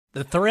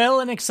The thrill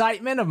and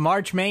excitement of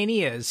March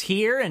Mania is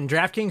here, and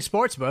DraftKings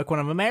Sportsbook, one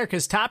of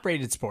America's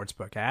top-rated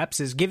sportsbook apps,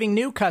 is giving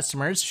new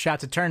customers a shot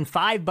to turn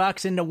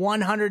 $5 into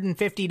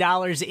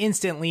 $150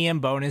 instantly in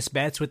bonus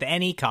bets with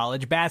any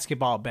college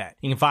basketball bet.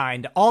 You can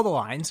find all the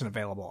lines and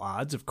available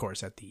odds, of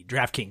course, at the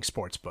DraftKings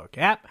Sportsbook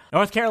app.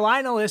 North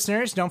Carolina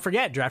listeners, don't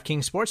forget,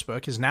 DraftKings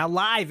Sportsbook is now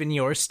live in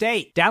your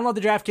state. Download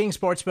the DraftKings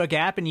Sportsbook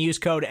app and use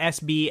code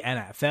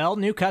SBNFL.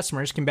 New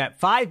customers can bet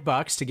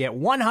 $5 to get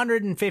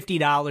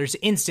 $150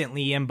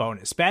 instantly in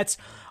bonus bets,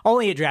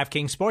 only at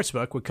DraftKings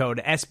Sportsbook with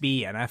code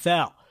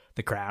SBNFL.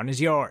 The crown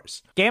is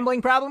yours.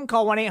 Gambling problem?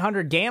 Call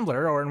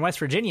 1-800-GAMBLER, or in West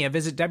Virginia,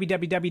 visit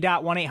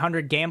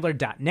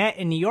www.1800gambler.net.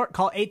 In New York,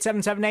 call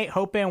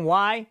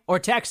 8778-HOPE-NY or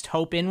text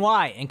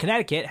HOPE-NY. In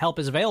Connecticut, help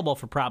is available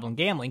for problem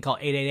gambling. Call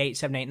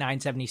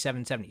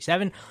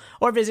 888-789-7777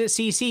 or visit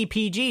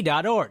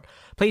ccpg.org.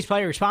 Please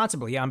play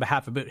responsibly on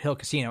behalf of Boot Hill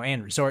Casino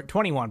and Resort.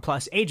 21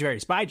 plus, age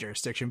varies by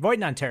jurisdiction. Void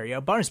in Ontario.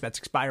 Bonus bets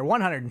expire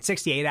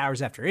 168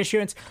 hours after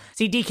issuance.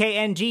 See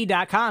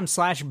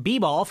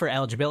dkng.com/bball for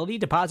eligibility,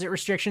 deposit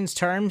restrictions,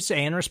 terms,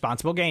 and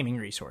responsible gaming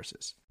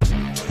resources.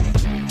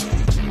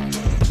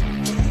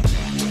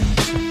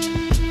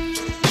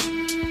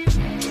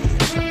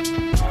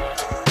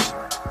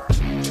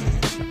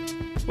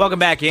 Welcome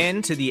back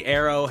into the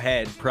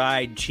Arrowhead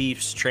Pride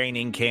Chiefs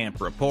training camp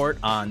report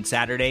on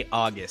Saturday,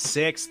 August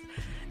 6th.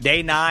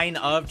 Day 9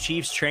 of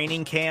Chiefs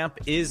training camp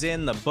is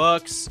in the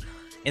books.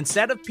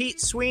 Instead of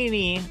Pete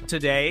Sweeney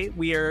today,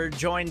 we are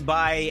joined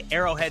by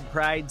Arrowhead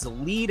Pride's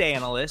lead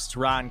analyst,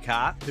 Ron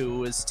Kopp,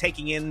 who is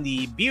taking in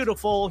the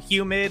beautiful,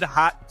 humid,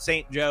 hot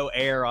St. Joe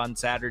air on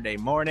Saturday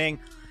morning.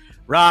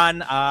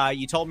 Ron,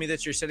 you told me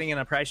that you're sitting in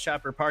a Price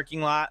Chopper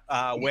parking lot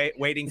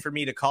waiting for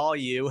me to call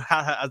you.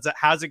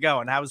 How's it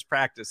going? How was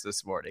practice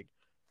this morning?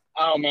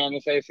 Oh, man,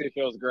 this AC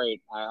feels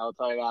great. I'll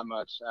tell you that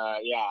much.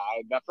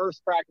 The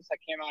first practice I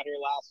came out here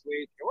last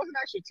week, it wasn't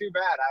actually too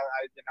bad.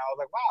 I was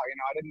like, wow,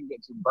 I didn't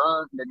get too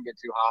burnt, didn't get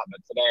too hot. But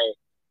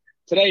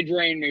today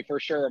drained me for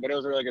sure. But it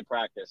was a really good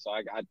practice. So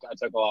I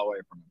took a lot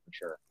away from it for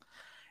sure.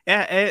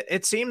 Yeah,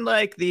 it seemed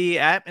like the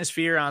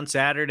atmosphere on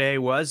Saturday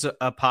was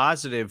a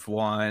positive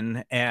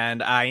one.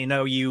 And I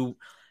know you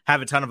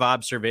have a ton of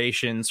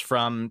observations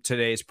from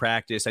today's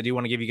practice. I do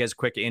want to give you guys a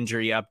quick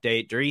injury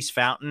update. Daurice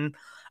Fountain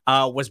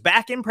was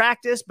back in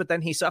practice, but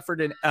then he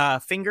suffered a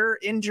finger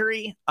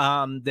injury.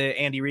 The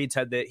Andy Reid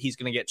said that he's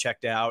going to get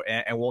checked out,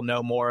 and we'll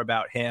know more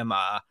about him.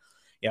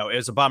 It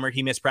was a bummer.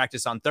 He missed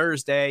practice on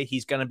Thursday.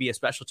 He's going to be a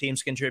special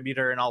teams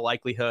contributor in all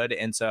likelihood.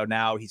 And so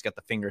now he's got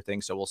the finger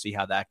thing. So we'll see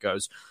how that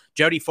goes.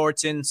 Jody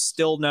Fortson,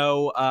 still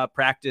no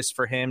practice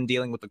for him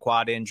dealing with the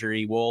quad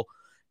injury. We'll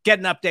get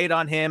an update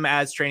on him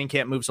as training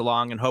camp moves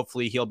along, and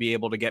hopefully he'll be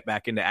able to get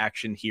back into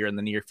action here in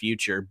the near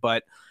future.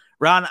 But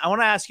Ron, I want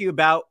to ask you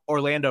about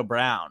Orlando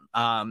Brown,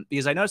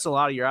 because I noticed a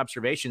lot of your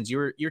observations.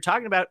 You're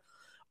talking about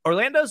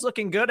Orlando's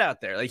looking good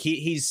out there. Like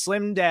he's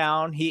slimmed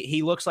down.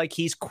 He looks like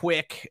he's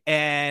quick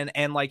and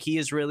like he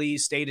has really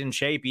stayed in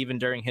shape even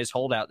during his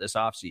holdout this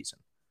offseason.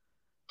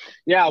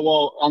 Yeah,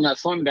 well, on that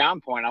slim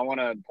down point, I want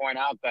to point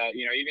out that,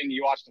 even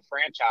you watch the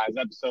Franchise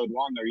episode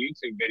 1, their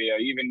YouTube video,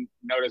 you even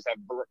notice that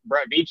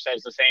Brett Veach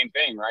says the same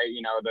thing, right?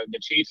 The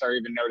Chiefs are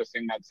even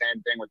noticing that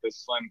same thing with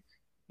this slim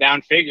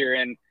down figure.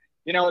 And,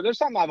 there's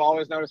something I've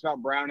always noticed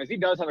about Brown is he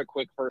does have a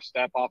quick first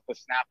step off the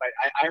snap.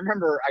 I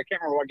remember, I can't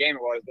remember what game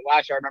it was, but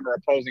last year I remember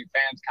opposing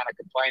fans kind of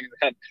complaining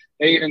that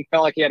they even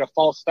felt like he had a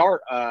false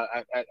start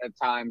at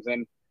times.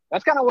 And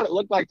that's kind of what it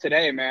looked like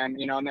today, man.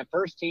 In that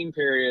first team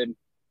period,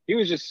 he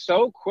was just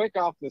so quick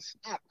off the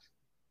snap.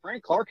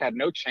 Frank Clark had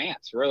no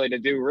chance really to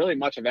do really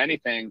much of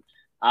anything.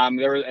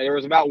 There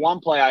was about one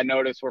play I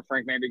noticed where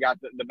Frank maybe got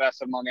the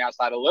best of him on the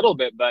outside a little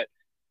bit, but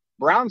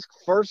Brown's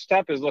first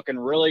step is looking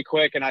really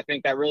quick, and I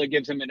think that really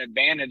gives him an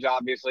advantage,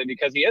 obviously,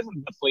 because he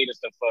isn't the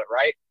fleetest of foot,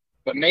 right?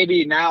 But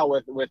maybe now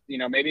with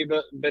maybe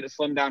a bit of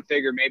slim down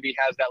figure, maybe he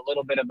has that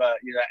little bit of a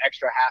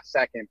extra half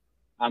second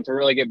to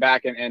really get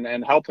back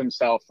and help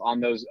himself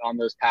on those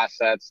pass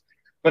sets.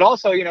 But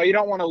also, you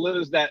don't want to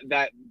lose that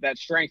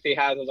strength he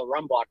has as a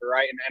run blocker,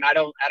 right? And I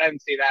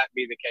didn't see that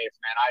be the case,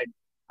 man.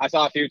 I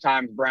saw a few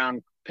times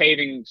Brown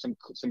paving some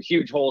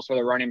huge holes for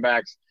the running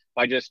backs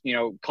by just,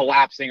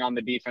 collapsing on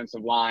the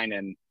defensive line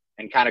and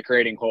kind of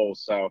creating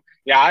holes. So,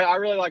 yeah, I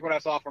really like what I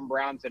saw from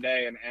Brown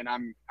today, and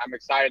I'm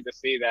excited to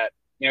see that,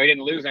 he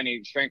didn't lose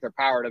any strength or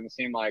power, doesn't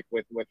seem like,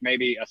 with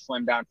maybe a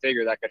slim down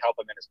figure that could help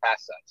him in his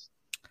pass sets.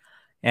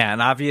 Yeah,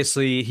 and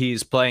obviously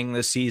he's playing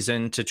this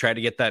season to try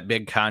to get that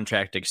big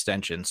contract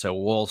extension. So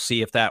we'll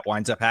see if that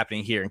winds up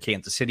happening here in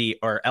Kansas City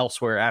or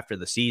elsewhere after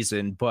the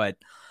season. But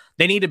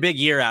they need a big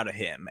year out of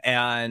him,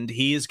 and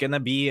he's going to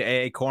be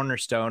a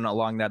cornerstone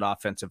along that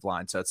offensive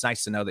line. So it's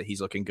nice to know that he's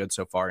looking good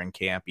so far in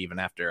camp, even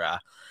after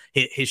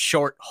his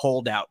short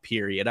holdout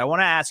period. I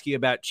want to ask you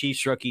about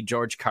Chiefs rookie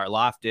George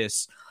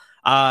Karlaftis.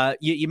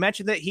 You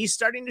mentioned that he's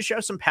starting to show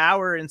some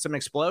power and some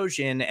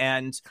explosion,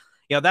 and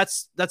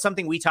that's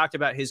something we talked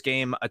about his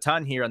game a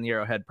ton here on the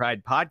Arrowhead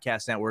Pride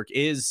Podcast Network.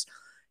 Is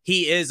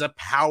he is a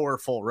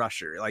powerful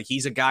rusher. Like,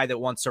 he's a guy that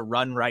wants to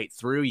run right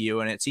through you.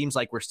 And it seems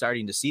like we're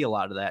starting to see a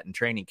lot of that in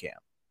training camp.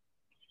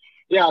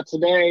 Yeah,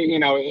 today,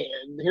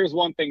 here's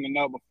one thing to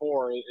note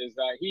before is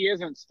that he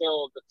isn't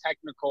still the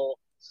technical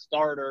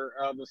starter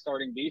of the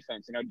starting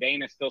defense.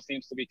 Dana still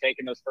seems to be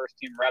taking those first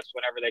team reps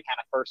whenever they kind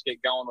of first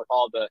get going with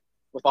all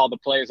the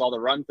plays, all the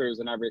run throughs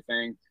and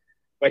everything.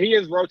 But he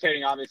is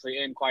rotating obviously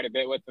in quite a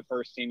bit with the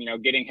first team,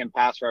 getting him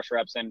pass rush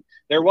reps. And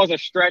there was a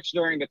stretch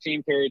during the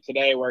team period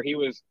today where he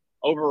was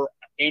over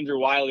Andrew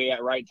Wiley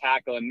at right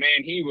tackle. And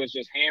man, he was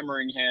just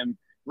hammering him,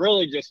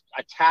 really just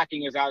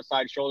attacking his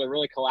outside shoulder,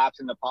 really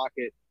collapsing the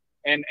pocket.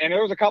 And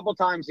there was a couple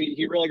times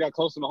he really got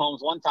close to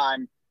Mahomes. One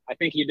time, I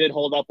think he did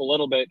hold up a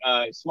little bit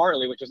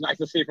smartly, which is nice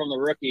to see from the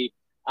rookie.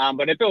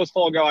 But if it was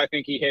full go, I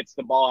think he hits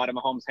the ball out of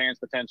Mahomes' hands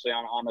potentially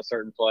on a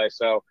certain play.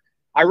 So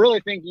I really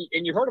think,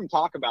 and you heard him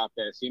talk about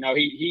this, he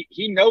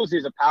knows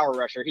he's a power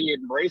rusher. He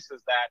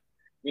embraces that.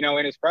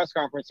 In his press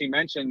conference, he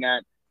mentioned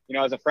that,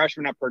 as a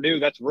freshman at Purdue,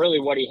 that's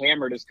really what he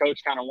hammered. His coach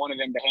kind of wanted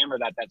him to hammer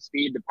that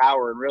speed to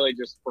power and really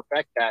just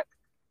perfect that.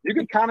 You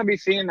could kind of be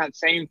seeing that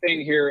same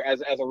thing here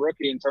as a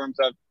rookie in terms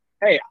of,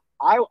 hey,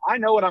 I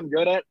know what I'm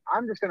good at.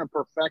 I'm just going to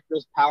perfect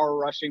this power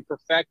rushing,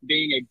 perfect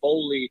being a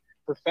bully,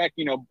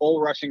 perfect,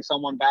 bull rushing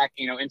someone back,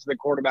 into the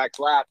quarterback's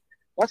lap.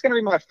 That's going to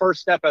be my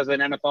first step as an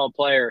NFL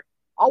player.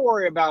 I'll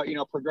worry about,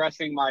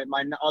 progressing my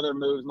other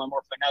moves, my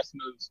more finesse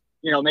moves,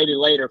 maybe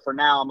later. For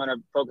now, I'm going to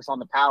focus on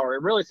the power.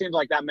 It really seems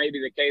like that may be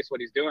the case,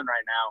 what he's doing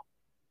right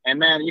now. And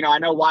then, I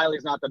know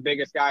Wiley's not the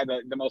biggest guy,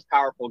 the most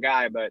powerful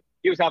guy, but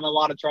he was having a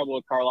lot of trouble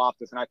with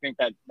Karlaftis. And I think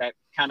that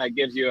kind of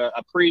gives you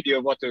a preview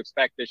of what to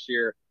expect this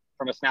year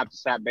from a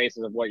snap-to-snap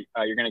basis of what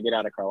you're going to get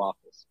out of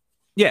Karlaftis.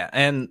 Yeah,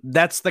 and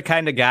that's the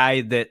kind of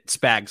guy that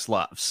Spags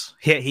loves.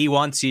 He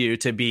wants you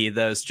to be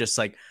those just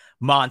like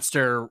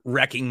monster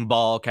wrecking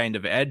ball kind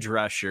of edge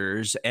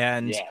rushers.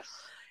 And,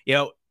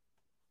 yes.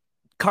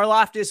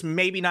 Karlaftis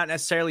maybe not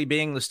necessarily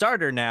being the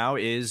starter now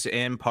is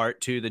in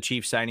part to the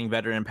Chiefs signing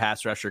veteran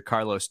pass rusher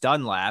Carlos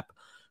Dunlap,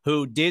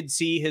 who did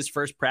see his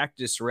first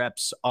practice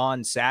reps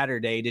on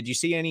Saturday. Did you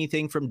see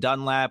anything from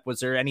Dunlap? Was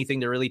there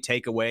anything to really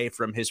take away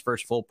from his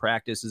first full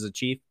practice as a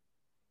Chief?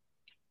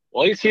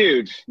 Well, he's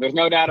huge. There's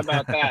no doubt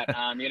about that.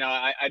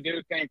 I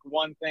do think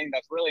one thing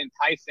that's really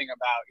enticing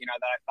about,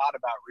 that I thought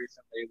about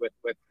recently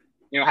with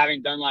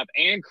having Dunlap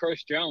and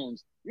Chris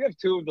Jones, you have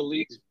two of the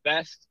league's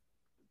best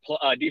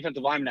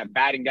defensive linemen at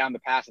batting down the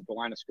pass at the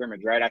line of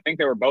scrimmage, right? I think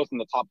they were both in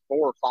the top 4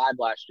 or 5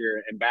 last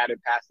year and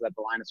batted passes at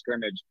the line of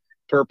scrimmage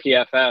per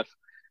PFF.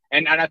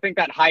 And I think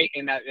that height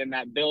in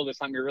that build is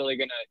something you're really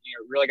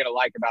gonna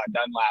like about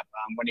Dunlap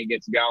when he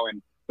gets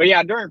going. But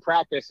yeah, during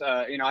practice,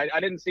 I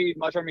didn't see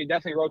much of him. He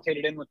definitely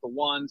rotated in with the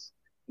ones.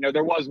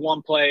 There was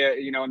one play,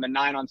 in the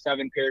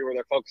 9-on-7 period where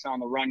they're focusing on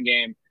the run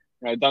game.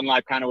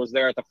 Dunlap kind of was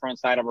there at the front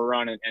side of a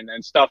run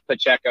and stuffed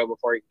Pacheco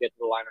before he could get to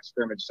the line of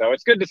scrimmage. So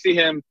it's good to see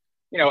him,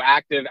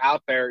 active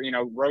out there,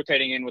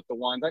 rotating in with the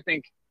ones. I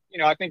think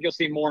you'll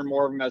see more and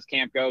more of him as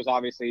camp goes.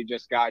 Obviously, he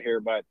just got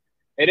here, but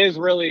it is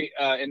really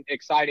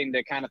exciting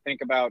to kind of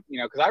think about,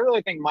 because I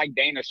really think Mike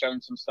Dana's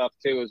shown some stuff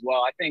too as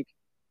well. I think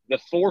the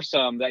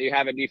foursome that you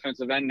have at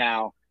defensive end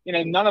now,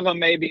 none of them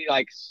may be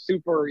like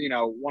super,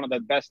 one of the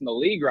best in the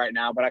league right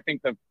now, but I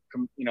think the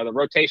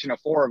rotation of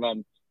 4 of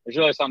them is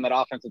really something that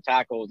offensive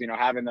tackles,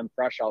 having them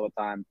fresh all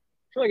the time,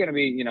 it's really going to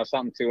be,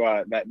 something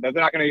to that they're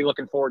not going to be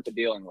looking forward to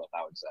dealing with,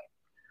 I would say.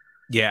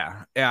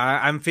 Yeah,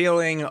 I'm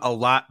feeling a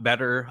lot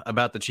better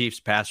about the Chiefs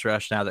pass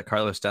rush now that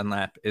Carlos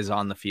Dunlap is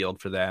on the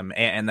field for them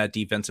and that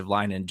defensive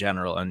line in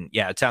general. And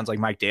yeah, it sounds like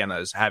Mike Dana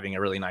is having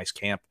a really nice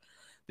camp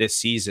this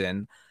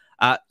season.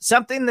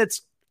 Something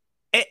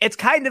it's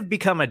kind of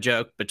become a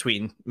joke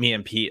between me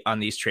and Pete on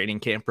these training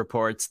camp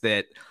reports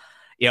that,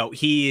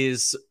 he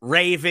is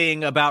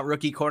raving about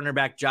rookie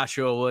cornerback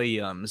Joshua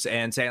Williams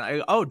and saying,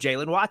 like, oh,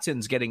 Jalen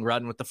Watson's getting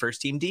run with the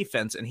first team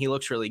defense and he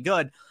looks really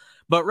good.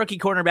 But rookie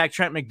cornerback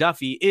Trent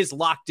McDuffie is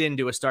locked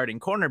into a starting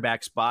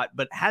cornerback spot,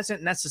 but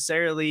hasn't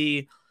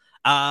necessarily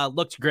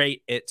looked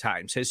great at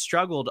times, has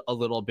struggled a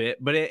little bit,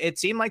 but it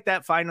seemed like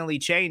that finally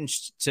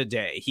changed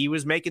today. He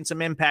was making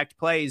some impact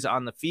plays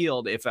on the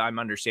field, if I'm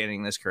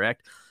understanding this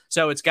correct.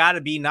 So it's got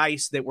to be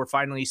nice that we're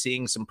finally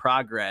seeing some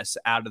progress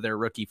out of their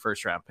rookie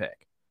first round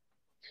pick.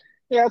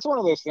 Yeah, it's one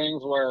of those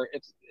things where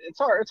it's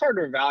hard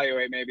to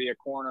evaluate maybe a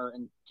corner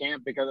in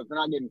camp because if they're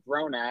not getting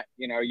thrown at,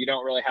 you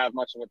don't really have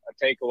much of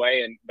a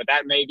takeaway. But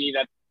that may be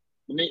that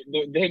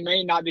they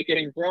may not be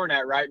getting thrown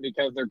at, right,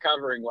 because they're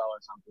covering well or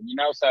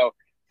something, So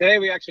today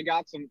we actually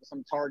got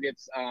some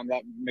targets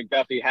that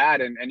McDuffie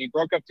had, and he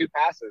broke up 2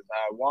 passes.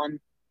 One,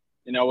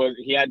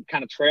 he had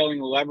kind of trailing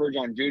leverage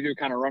on Juju,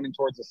 kind of running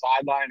towards the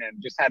sideline,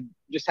 and just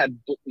had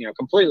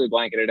completely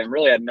blanketed and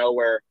really had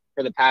nowhere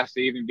for the pass to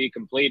even be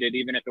completed,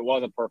 even if it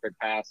was a perfect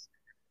pass.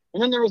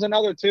 And then there was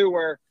another 2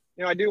 where,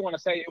 I do want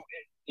to say,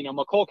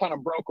 McCole kind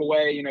of broke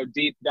away,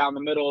 deep down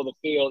the middle of the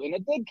field. And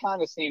it did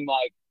kind of seem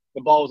like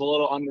the ball was a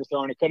little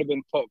underthrown. It could have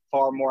been put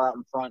far more out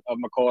in front of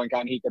McCole and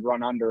kind of he could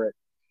run under it,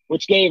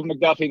 which gave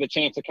McDuffie the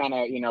chance to kind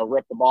of,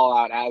 rip the ball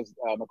out as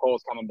McCole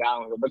was coming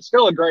down with it. But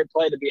still a great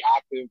play to be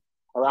active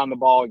around the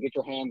ball, get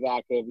your hands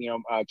active,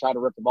 try to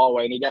rip the ball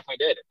away. And he definitely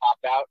did. It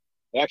popped out.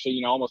 It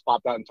actually, almost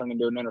popped out and turned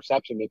into an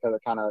interception because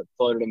it kind of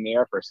floated in the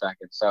air for a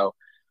second. So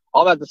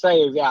all that to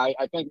say is, yeah,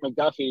 I think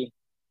McDuffie,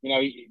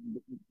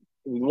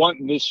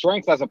 the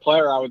strength as a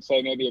player, I would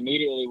say maybe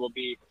immediately will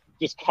be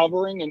just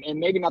covering and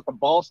maybe not the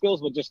ball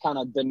skills, but just kind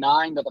of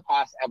denying that the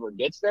pass ever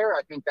gets there.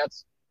 I think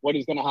that's what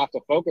he's going to have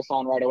to focus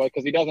on right away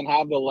because he doesn't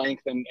have the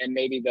length and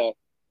maybe the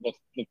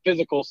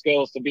physical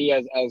skills to be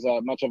as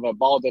much of a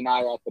ball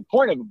denier at the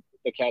point of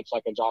the catch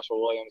like a Joshua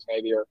Williams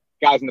maybe, or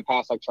guys in the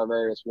past like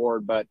Charvarius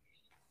Ward. But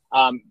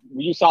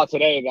you saw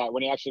today that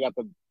when he actually got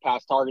the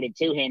pass targeted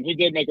to him, he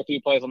did make a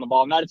few plays on the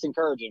ball. And that's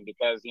encouraging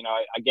because,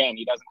 again,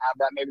 he doesn't have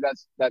that, maybe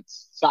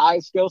that's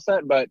size skill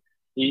set, but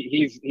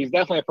he's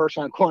definitely a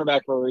first-round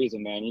cornerback for a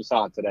reason, man. You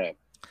saw it today.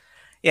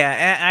 Yeah,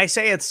 and I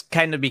say it's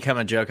kind of become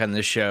a joke on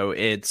this show.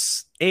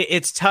 It's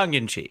tongue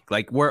in cheek.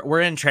 Like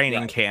we're in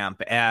training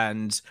camp,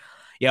 and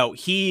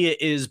he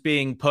is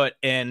being put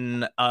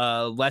in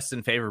a less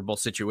than favorable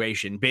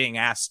situation, being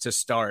asked to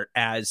start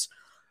as,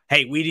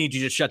 hey, we need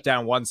you to shut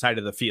down one side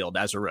of the field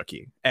as a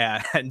rookie,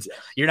 and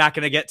you're not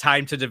going to get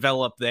time to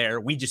develop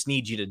there. We just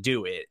need you to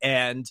do it,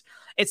 and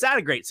it's not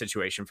a great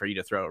situation for you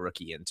to throw a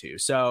rookie into.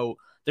 So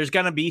there's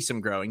going to be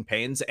some growing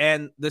pains,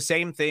 and the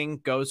same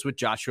thing goes with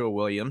Joshua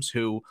Williams,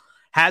 who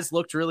has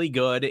looked really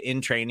good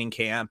in training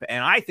camp.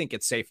 And I think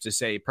it's safe to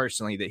say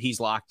personally that he's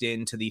locked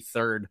into the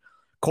third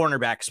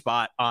cornerback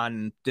spot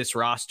on this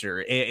roster,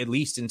 at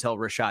least until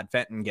Rashad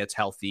Fenton gets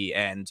healthy.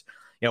 And,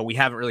 we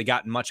haven't really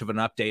gotten much of an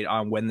update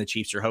on when the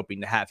Chiefs are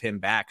hoping to have him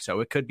back.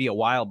 So it could be a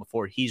while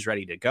before he's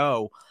ready to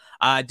go.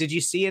 Did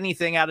you see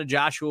anything out of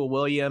Joshua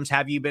Williams?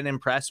 Have you been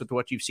impressed with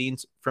what you've seen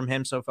from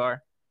him so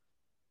far?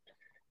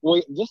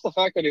 Well, just the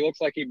fact that he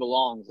looks like he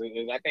belongs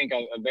is I think,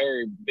 a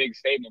very big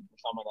statement for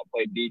someone that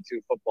played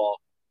D2 football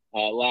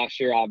last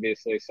year,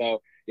 obviously.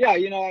 So, yeah,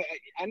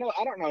 I know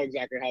I don't know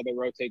exactly how they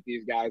rotate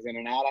these guys in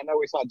and out. I know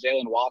we saw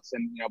Jalen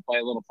Watson, play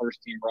a little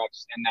first team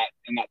reps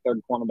in that third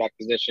cornerback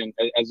position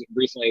as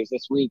recently as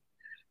this week.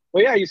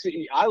 But yeah, you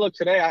see, I looked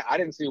today. I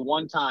didn't see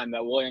one time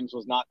that Williams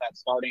was not that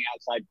starting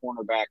outside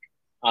cornerback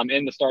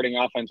in the starting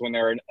offense when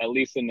they're at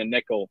least in the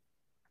nickel.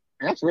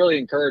 And that's really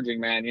encouraging,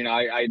 man.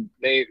 I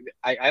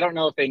don't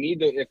know if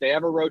if they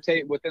ever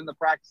rotate within the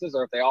practices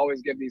or if they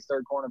always give these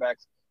third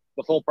cornerbacks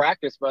the full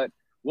practice. But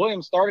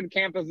Williams started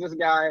camp as this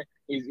guy.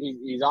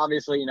 He's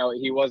obviously,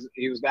 he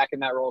was back in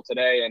that role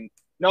today. And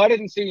no, I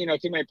didn't see,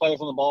 too many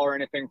plays on the ball or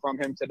anything from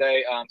him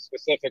today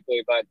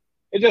specifically, but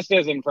it just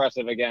is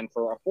impressive again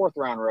for a fourth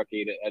round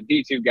rookie, a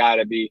D2 guy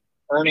to be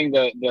earning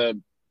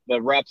the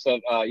reps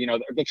of,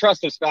 the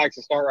trust of Spags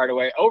to start right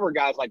away over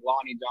guys like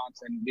Lonnie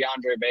Johnson,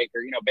 DeAndre Baker.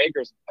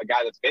 Baker's a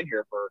guy that's been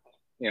here for,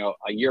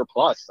 a year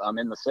plus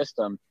in the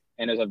system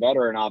and is a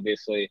veteran,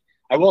 obviously.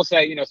 I will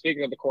say,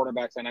 speaking of the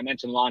quarterbacks, and I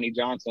mentioned Lonnie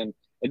Johnson,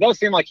 it does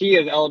seem like he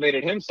has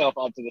elevated himself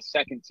up to the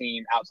second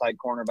team outside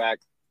cornerback.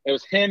 It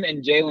was him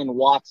and Jalen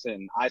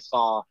Watson I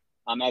saw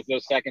as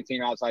those second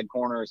team outside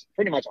corners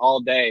pretty much all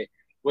day,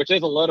 which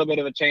is a little bit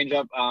of a change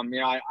up.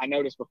 I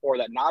noticed before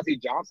that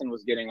Nazeeh Johnson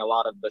was getting a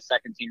lot of the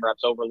second team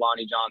reps over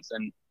Lonnie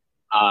Johnson,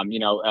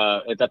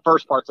 at the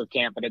first parts of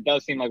camp. But it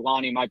does seem like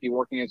Lonnie might be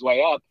working his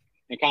way up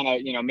and kind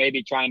of,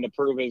 maybe trying to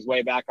prove his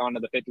way back onto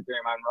the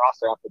 53-man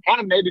roster after kind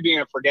of maybe being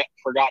a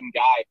forgotten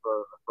guy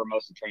for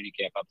most of training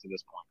camp up to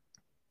this point.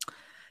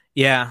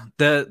 Yeah,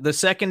 the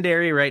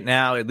secondary right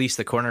now, at least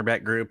the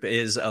cornerback group,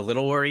 is a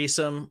little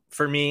worrisome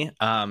for me,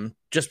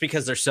 just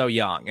because they're so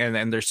young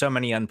and there's so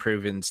many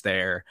unprovens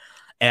there.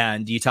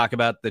 And you talk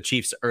about the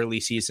Chiefs' early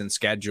season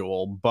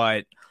schedule,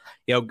 but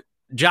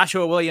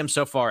Joshua Williams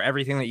so far,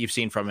 everything that you've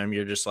seen from him,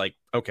 you're just like,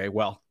 okay,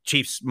 well,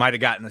 Chiefs might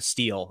have gotten a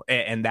steal,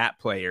 and that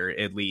player,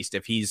 at least,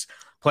 if he's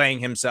playing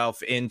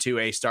himself into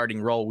a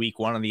starting role week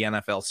one of the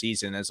NFL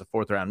season as a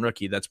fourth round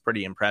rookie, that's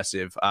pretty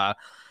impressive.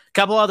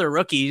 Couple other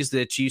rookies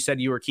that you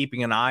said you were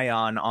keeping an eye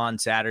on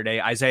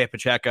Saturday. Isaiah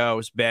Pacheco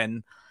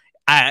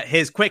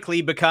has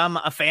quickly become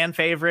a fan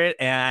favorite,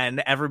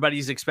 and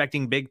everybody's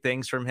expecting big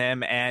things from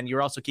him. And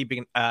you're also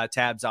keeping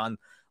tabs on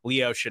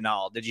Leo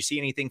Chenal. Did you see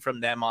anything from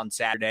them on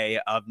Saturday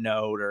of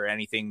note or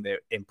anything that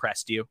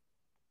impressed you?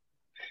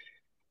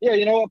 Yeah,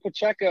 you know what?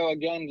 Pacheco,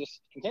 again,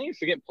 just continues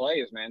to get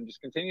plays, man. Just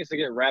continues to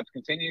get reps,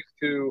 continues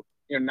to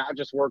not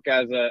just work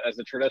as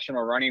a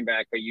traditional running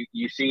back, but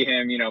you see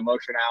him,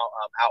 motion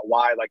out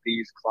wide like they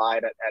use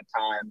Clyde at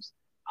times.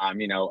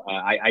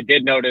 I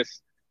did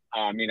notice,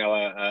 a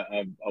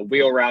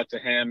wheel route to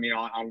him,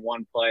 on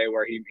one play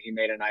where he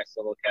made a nice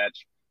little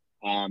catch.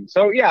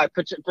 So yeah,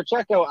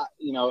 Pacheco,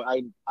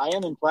 I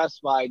am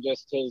impressed by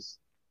just his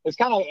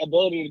kind of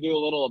ability to do a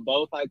little of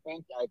both. I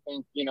think,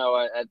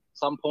 at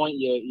some point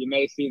you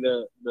may see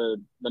the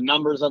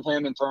numbers of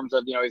him in terms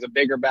of, he's a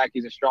bigger back,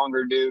 he's a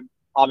stronger dude,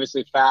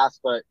 obviously fast,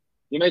 but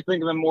you may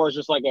think of him more as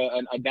just like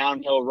a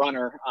downhill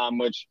runner,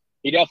 which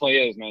he definitely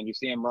is, man. You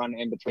see him run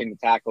in between the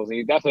tackles.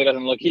 He definitely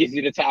doesn't look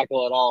easy to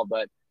tackle at all,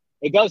 but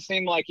it does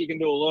seem like he can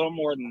do a little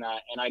more than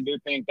that. And I do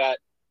think that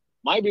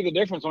might be the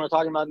difference when we're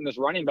talking about in this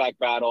running back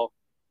battle.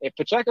 If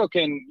Pacheco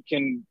can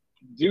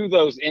do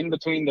those in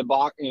between the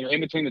box, in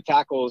between the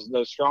tackles,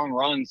 those strong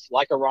runs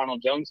like a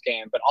Ronald Jones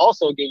can, but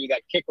also give you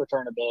that kick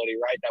return ability,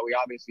 right? That we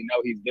obviously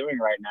know he's doing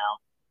right now.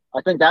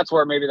 I think that's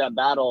where maybe that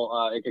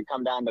battle, it could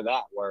come down to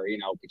that, where,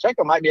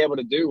 Pacheco might be able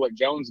to do what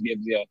Jones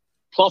gives you,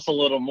 plus a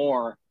little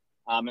more.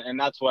 And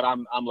that's what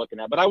I'm looking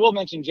at. But I will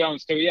mention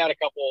Jones too. He had a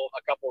couple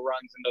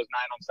runs in those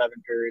 9-on-7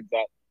 periods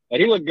that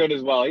he looked good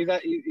as well. He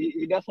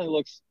definitely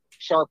looks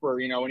sharper,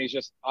 when he's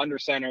just under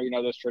center,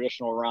 those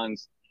traditional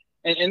runs.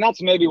 And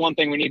that's maybe one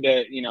thing we need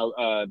to,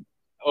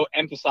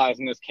 emphasize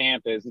in this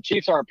camp is the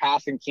Chiefs are a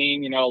passing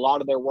team. A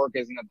lot of their work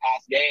is in the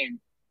pass game.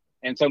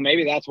 And so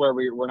maybe that's where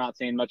we're not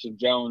seeing much of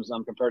Jones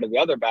compared to the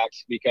other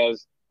backs,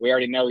 because we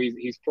already know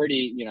he's going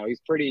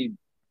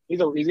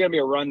to be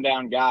a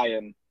rundown guy.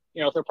 And,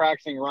 if they're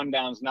practicing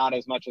rundowns not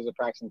as much as they're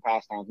practicing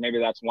pass downs, maybe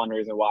that's one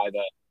reason why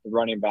the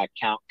running back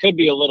count could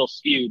be a little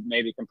skewed,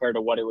 maybe compared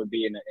to what it would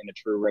be in a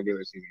true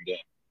regular season game.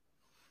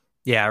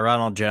 Yeah,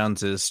 Ronald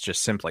Jones is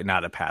just simply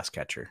not a pass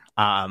catcher.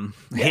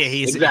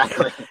 Yes,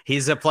 exactly.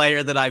 He's a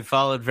player that I've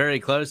followed very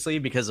closely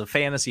because of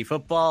fantasy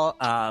football.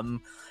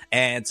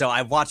 And so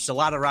I've watched a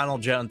lot of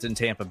Ronald Jones in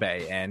Tampa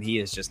Bay, and he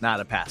is just not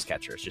a pass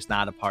catcher. It's just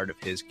not a part of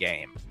his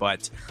game.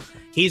 But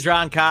he's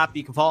Ron Kopp.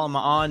 You can follow him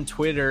on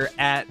Twitter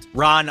at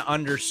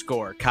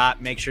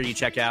Ron_Kopp. Make sure you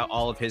check out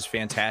all of his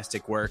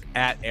fantastic work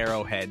at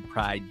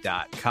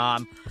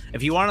arrowheadpride.com.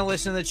 If you want to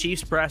listen to the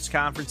Chiefs press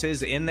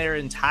conferences in their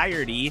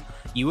entirety,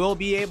 you will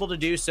be able to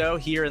do so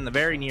here in the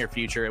very near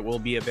future. It will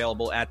be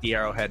available at the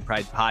Arrowhead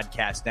Pride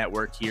Podcast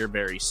Network here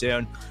very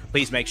soon.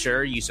 Please make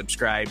sure you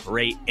subscribe,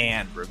 rate,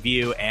 and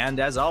review. And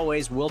as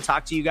always, we'll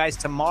talk to you guys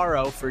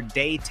tomorrow for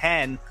day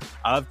 10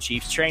 of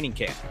Chiefs training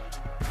camp.